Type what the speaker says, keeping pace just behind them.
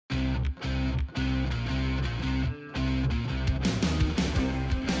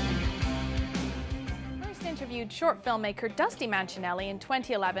interviewed short filmmaker Dusty Mancinelli in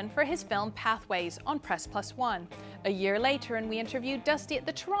 2011 for his film Pathways on Press+1. A year later, and we interviewed Dusty at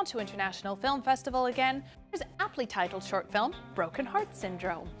the Toronto International Film Festival again for his aptly titled short film Broken Heart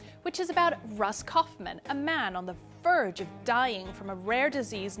Syndrome, which is about Russ Kaufman, a man on the verge of dying from a rare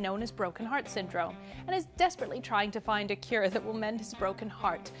disease known as broken heart syndrome, and is desperately trying to find a cure that will mend his broken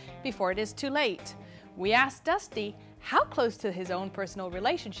heart before it is too late. We asked Dusty how close to his own personal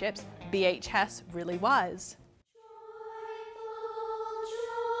relationships BHS really was.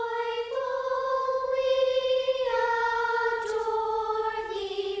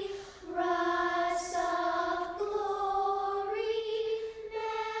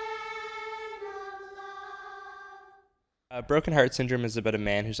 Broken heart syndrome is about a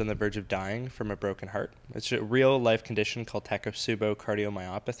man who's on the verge of dying from a broken heart. It's a real life condition called Takotsubo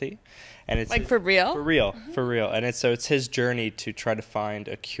cardiomyopathy, and it's like for real, for real. And it's his journey to try to find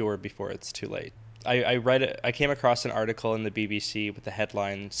a cure before it's too late. I came across an article in the BBC with the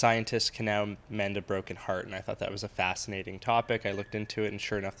headline, "Scientists can now mend a broken heart," and I thought that was a fascinating topic. I looked into it, and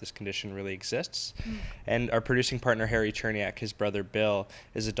sure enough, this condition really exists. And our producing partner, Harry Cherniak, his brother Bill,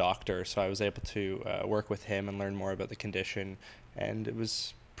 is a doctor, so I was able to work with him and learn more about the condition, and it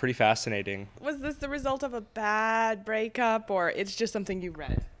was pretty fascinating. Was this the result of a bad breakup, or it's just something you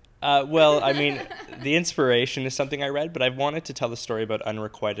read? Well, I mean, the inspiration is something I read, but I've wanted to tell the story about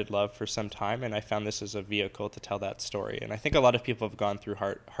unrequited love for some time, and I found this as a vehicle to tell that story. And I think a lot of people have gone through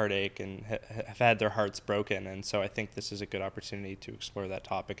heartache and have had their hearts broken, and so I think this is a good opportunity to explore that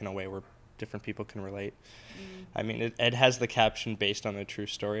topic in a way where different people can relate. I mean, it has the caption based on a true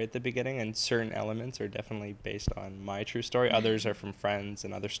story at the beginning, and certain elements are definitely based on my true story. Others are from friends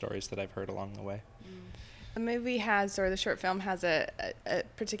and other stories that I've heard along the way. The movie has, or the short film has a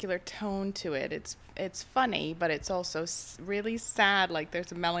particular tone to it. It's funny, but it's also really sad. Like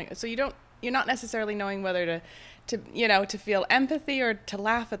there's a so you're not necessarily knowing whether to feel empathy or to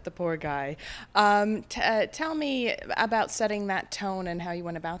laugh at the poor guy. Tell me about setting that tone and how you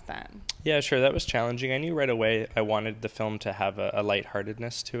went about that. Yeah, sure. That was challenging. I knew right away I wanted the film to have a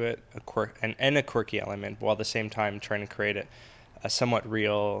lightheartedness to it, and a quirky element, while at the same time trying to create a somewhat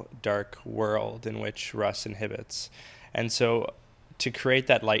real, dark world in which Russ inhabits. And so to create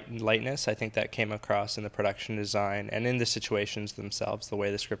that lightness, I think that came across in the production design and in the situations themselves, the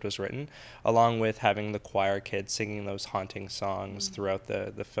way the script was written, along with having the choir kids singing those haunting songs throughout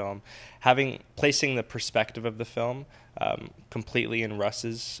the film. Placing the perspective of the film completely in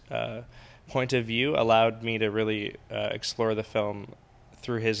Russ's point of view allowed me to really explore the film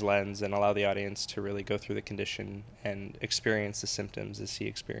through his lens and allow the audience to really go through the condition and experience the symptoms as he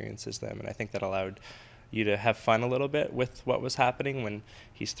experiences them. And I think that allowed you to have fun a little bit with what was happening when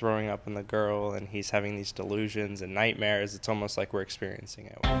he's throwing up on the girl and he's having these delusions and nightmares. It's almost like we're experiencing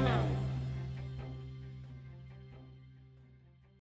it.